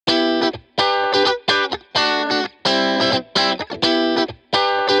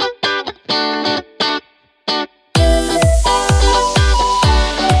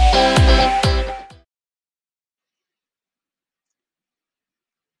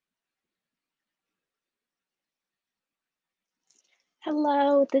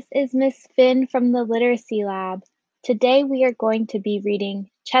Hello, this is Miss Finn from the Literacy Lab. Today we are going to be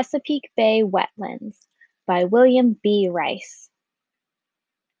reading Chesapeake Bay Wetlands by William B. Rice.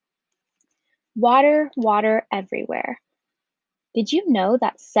 Water, water everywhere. Did you know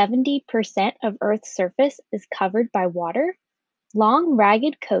that 70% of Earth's surface is covered by water? Long,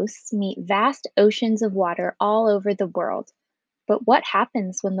 ragged coasts meet vast oceans of water all over the world. But what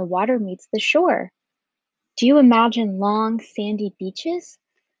happens when the water meets the shore? Do you imagine long, sandy beaches?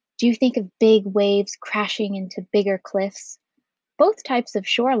 Do you think of big waves crashing into bigger cliffs? Both types of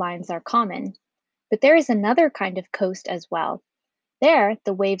shorelines are common, but there is another kind of coast as well. There,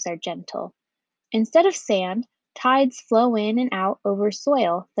 the waves are gentle. Instead of sand, tides flow in and out over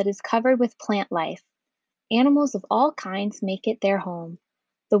soil that is covered with plant life. Animals of all kinds make it their home.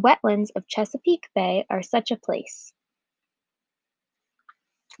 The wetlands of Chesapeake Bay are such a place.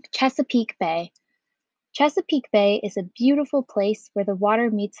 Chesapeake Bay. Chesapeake Bay is a beautiful place where the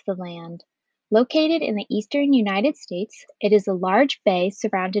water meets the land. Located in the eastern United States, it is a large bay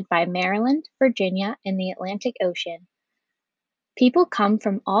surrounded by Maryland, Virginia, and the Atlantic Ocean. People come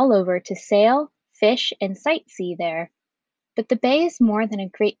from all over to sail, fish, and sightsee there. But the bay is more than a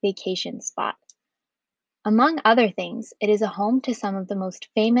great vacation spot. Among other things, it is a home to some of the most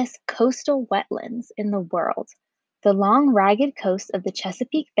famous coastal wetlands in the world. The long, ragged coast of the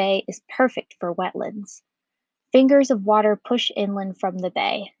Chesapeake Bay is perfect for wetlands. Fingers of water push inland from the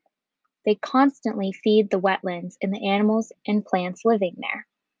bay. They constantly feed the wetlands and the animals and plants living there.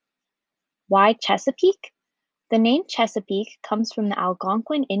 Why Chesapeake? The name Chesapeake comes from the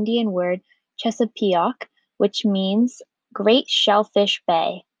Algonquin Indian word Chesapeake, which means Great Shellfish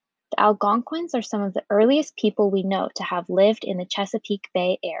Bay. The Algonquins are some of the earliest people we know to have lived in the Chesapeake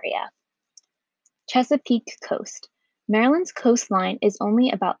Bay area. Chesapeake Coast. Maryland's coastline is only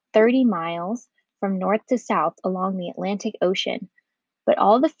about 30 miles from north to south along the Atlantic Ocean, but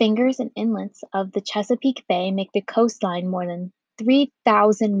all the fingers and inlets of the Chesapeake Bay make the coastline more than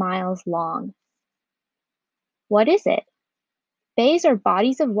 3,000 miles long. What is it? Bays are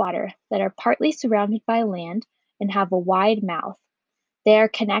bodies of water that are partly surrounded by land and have a wide mouth. They are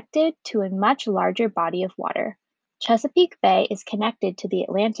connected to a much larger body of water. Chesapeake Bay is connected to the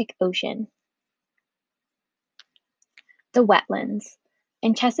Atlantic Ocean. The wetlands.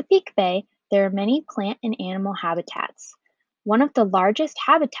 In Chesapeake Bay, there are many plant and animal habitats. One of the largest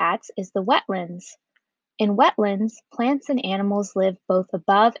habitats is the wetlands. In wetlands, plants and animals live both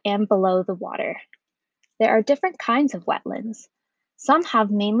above and below the water. There are different kinds of wetlands. Some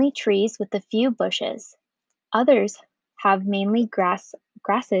have mainly trees with a few bushes. Others have mainly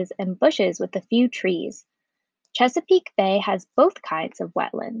grasses and bushes with a few trees. Chesapeake Bay has both kinds of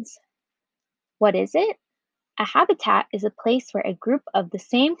wetlands. What is it? A habitat is a place where a group of the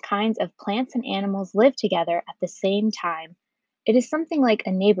same kinds of plants and animals live together at the same time. It is something like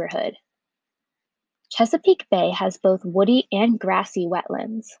a neighborhood. Chesapeake Bay has both woody and grassy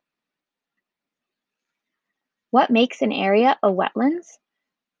wetlands. What makes an area a wetlands?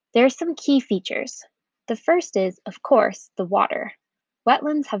 There are some key features. The first is, of course, the water.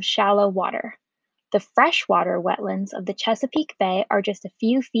 Wetlands have shallow water. The freshwater wetlands of the Chesapeake Bay are just a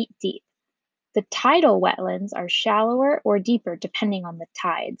few feet deep. The tidal wetlands are shallower or deeper depending on the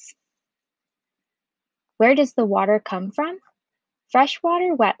tides. Where does the water come from?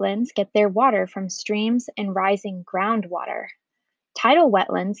 Freshwater wetlands get their water from streams and rising groundwater. Tidal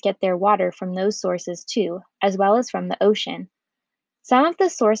wetlands get their water from those sources too, as well as from the ocean. Some of the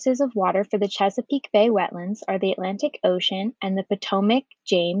sources of water for the Chesapeake Bay wetlands are the Atlantic Ocean and the Potomac,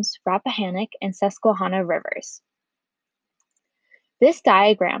 James, Rappahannock, and Susquehanna rivers. This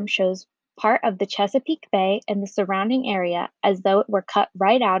diagram shows part of the Chesapeake Bay and the surrounding area as though it were cut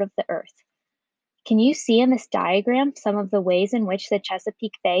right out of the earth. Can you see in this diagram some of the ways in which the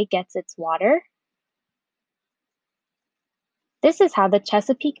Chesapeake Bay gets its water? This is how the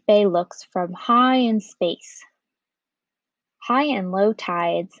Chesapeake Bay looks from high in space. High and low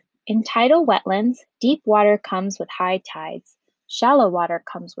tides. In tidal wetlands, deep water comes with high tides. Shallow water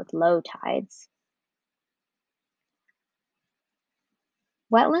comes with low tides.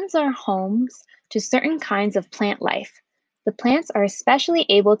 Wetlands are homes to certain kinds of plant life. The plants are especially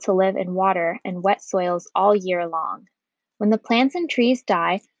able to live in water and wet soils all year long. When the plants and trees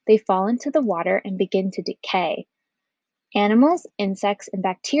die, they fall into the water and begin to decay. Animals, insects, and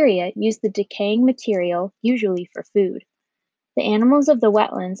bacteria use the decaying material, usually for food. The animals of the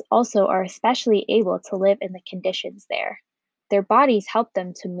wetlands also are especially able to live in the conditions there. Their bodies help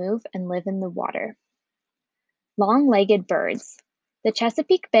them to move and live in the water. Long-legged birds. The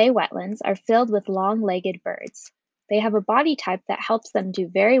Chesapeake Bay wetlands are filled with long-legged birds. They have a body type that helps them do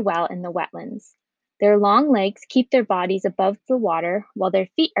very well in the wetlands. Their long legs keep their bodies above the water while their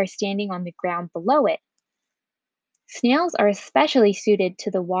feet are standing on the ground below it. Snails are especially suited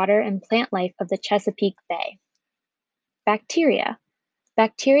to the water and plant life of the Chesapeake Bay. Bacteria.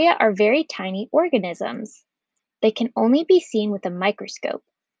 Bacteria are very tiny organisms. They can only be seen with a microscope.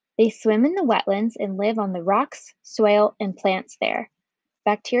 They swim in the wetlands and live on the rocks, soil, and plants there.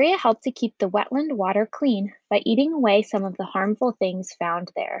 Bacteria help to keep the wetland water clean by eating away some of the harmful things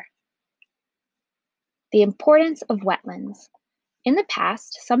found there. The importance of wetlands. In the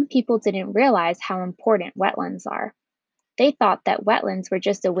past, some people didn't realize how important wetlands are. They thought that wetlands were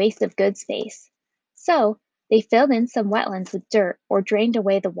just a waste of good space. So, they filled in some wetlands with dirt or drained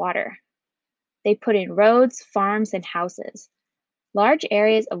away the water. They put in roads, farms, and houses. Large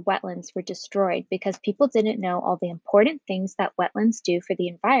areas of wetlands were destroyed because people didn't know all the important things that wetlands do for the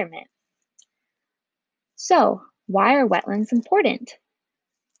environment. So, why are wetlands important?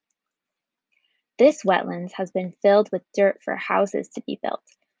 This wetlands has been filled with dirt for houses to be built.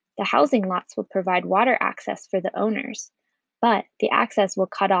 The housing lots will provide water access for the owners, but the access will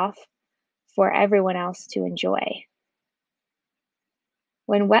cut off for everyone else to enjoy.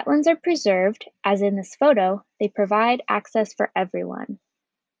 When wetlands are preserved, as in this photo, they provide access for everyone.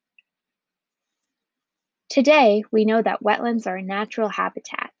 Today, we know that wetlands are a natural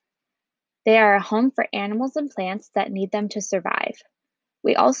habitat. They are a home for animals and plants that need them to survive.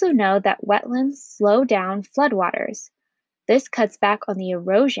 We also know that wetlands slow down floodwaters. This cuts back on the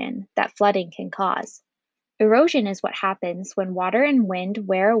erosion that flooding can cause. Erosion is what happens when water and wind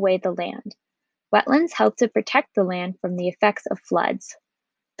wear away the land. Wetlands help to protect the land from the effects of floods.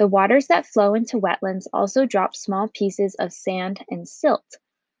 The waters that flow into wetlands also drop small pieces of sand and silt.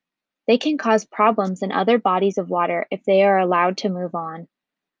 They can cause problems in other bodies of water if they are allowed to move on.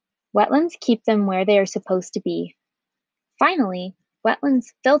 Wetlands keep them where they are supposed to be. Finally,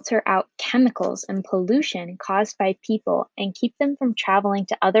 wetlands filter out chemicals and pollution caused by people and keep them from traveling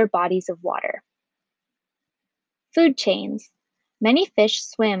to other bodies of water. Food chains. Many fish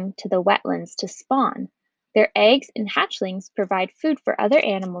swim to the wetlands to spawn. Their eggs and hatchlings provide food for other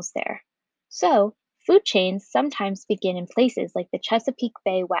animals there. So, food chains sometimes begin in places like the Chesapeake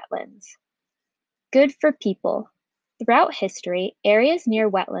Bay wetlands. Good for people. Throughout history, areas near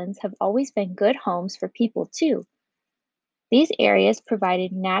wetlands have always been good homes for people too. These areas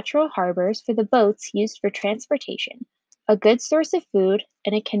provided natural harbors for the boats used for transportation, a good source of food,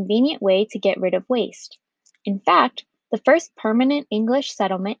 and a convenient way to get rid of waste. In fact, the first permanent English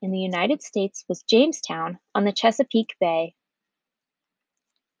settlement in the United States was Jamestown on the Chesapeake Bay.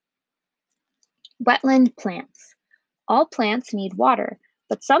 Wetland plants. All plants need water,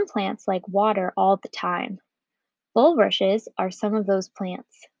 but some plants like water all the time. Bulrushes are some of those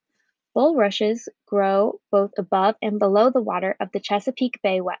plants. Bulrushes grow both above and below the water of the Chesapeake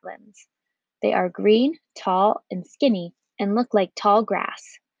Bay wetlands. They are green, tall, and skinny, and look like tall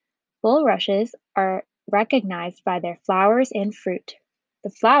grass. Bulrushes are recognized by their flowers and fruit. The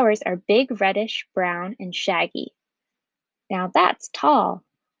flowers are big, reddish, brown, and shaggy. Now that's tall.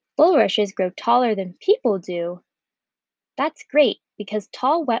 Bulrushes grow taller than people do. That's great because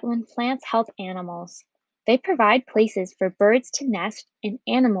tall wetland plants help animals. They provide places for birds to nest and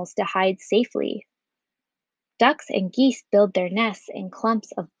animals to hide safely. Ducks and geese build their nests in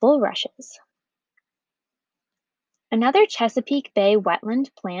clumps of bulrushes. Another Chesapeake Bay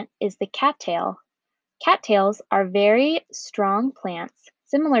wetland plant is the cattail. Cattails are very strong plants,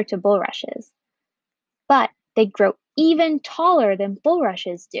 similar to bulrushes, but they grow even taller than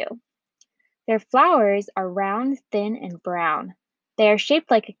bulrushes do. Their flowers are round, thin, and brown. They are shaped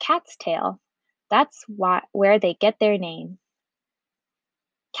like a cat's tail. That's where they get their name.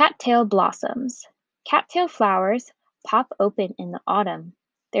 Cattail blossoms. Cattail flowers pop open in the autumn.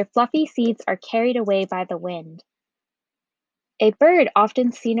 Their fluffy seeds are carried away by the wind. A bird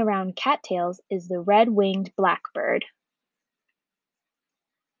often seen around cattails is the red-winged blackbird.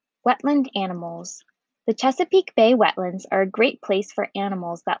 Wetland animals. The Chesapeake Bay wetlands are a great place for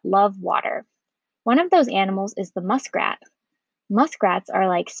animals that love water. One of those animals is the muskrat. Muskrats are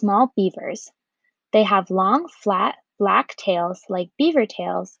like small beavers. They have long, flat, black tails like beaver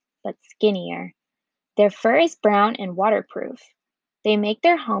tails, but skinnier. Their fur is brown and waterproof. They make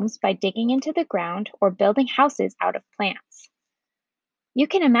their homes by digging into the ground or building houses out of plants. You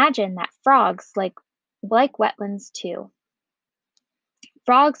can imagine that frogs like wetlands too.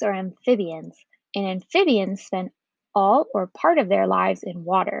 Frogs are amphibians, and amphibians spend all or part of their lives in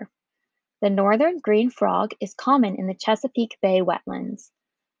water. The northern green frog is common in the Chesapeake Bay wetlands.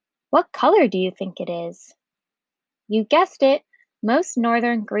 What color do you think it is? You guessed it, most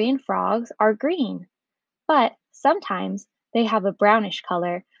northern green frogs are green, but sometimes they have a brownish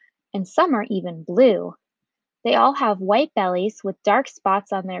color and some are even blue. They all have white bellies with dark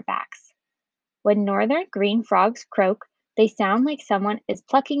spots on their backs. When northern green frogs croak, they sound like someone is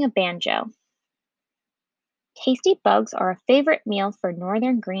plucking a banjo. Tasty bugs are a favorite meal for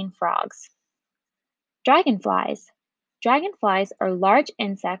northern green frogs. Dragonflies. Dragonflies are large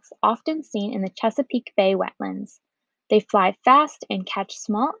insects often seen in the Chesapeake Bay wetlands. They fly fast and catch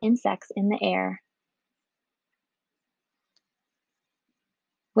small insects in the air.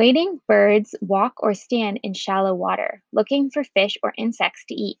 Wading birds walk or stand in shallow water, looking for fish or insects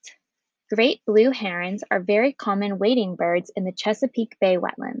to eat. Great blue herons are very common wading birds in the Chesapeake Bay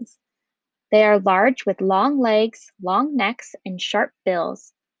wetlands. They are large with long legs, long necks, and sharp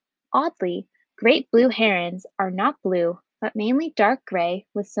bills. Oddly, great blue herons are not blue, but mainly dark gray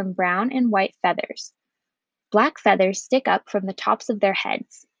with some brown and white feathers. Black feathers stick up from the tops of their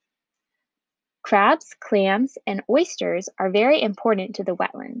heads. Crabs, clams, and oysters are very important to the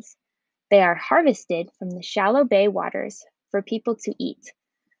wetlands. They are harvested from the shallow bay waters for people to eat.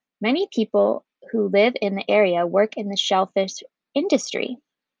 Many people who live in the area work in the shellfish industry.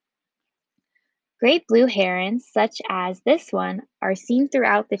 Great blue herons, such as this one, are seen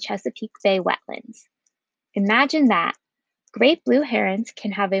throughout the Chesapeake Bay wetlands. Imagine that! Great blue herons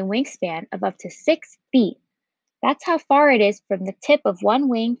can have a wingspan of up to 6 feet. That's how far it is from the tip of one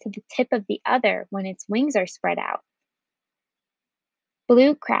wing to the tip of the other when its wings are spread out.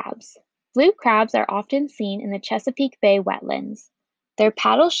 Blue crabs. Blue crabs are often seen in the Chesapeake Bay wetlands. Their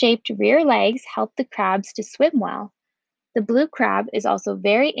paddle-shaped rear legs help the crabs to swim well. The blue crab is also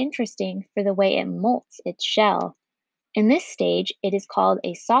very interesting for the way it molts its shell. In this stage, it is called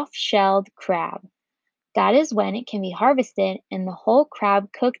a soft-shelled crab. That is when it can be harvested and the whole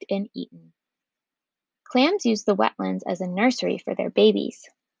crab cooked and eaten. Clams use the wetlands as a nursery for their babies.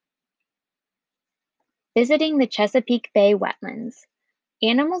 Visiting the Chesapeake Bay wetlands.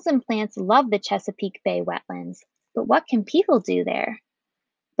 Animals and plants love the Chesapeake Bay wetlands, but what can people do there?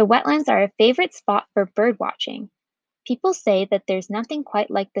 The wetlands are a favorite spot for bird watching. People say that there's nothing quite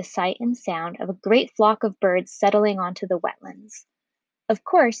like the sight and sound of a great flock of birds settling onto the wetlands. Of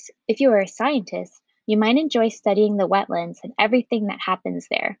course, if you are a scientist, you might enjoy studying the wetlands and everything that happens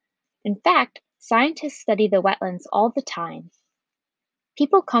there. In fact, scientists study the wetlands all the time.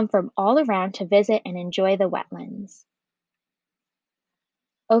 People come from all around to visit and enjoy the wetlands.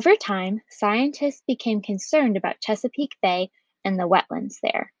 Over time, scientists became concerned about Chesapeake Bay and the wetlands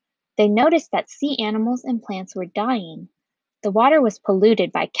there. They noticed that sea animals and plants were dying. The water was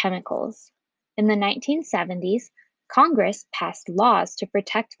polluted by chemicals. In the 1970s, Congress passed laws to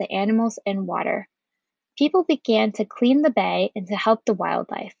protect the animals and water. People began to clean the bay and to help the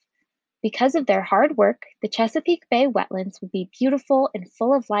wildlife. Because of their hard work, the Chesapeake Bay wetlands will be beautiful and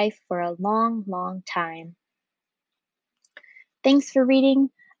full of life for a long, long time. Thanks for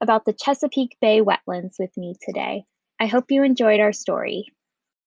reading about the Chesapeake Bay wetlands with me today. I hope you enjoyed our story.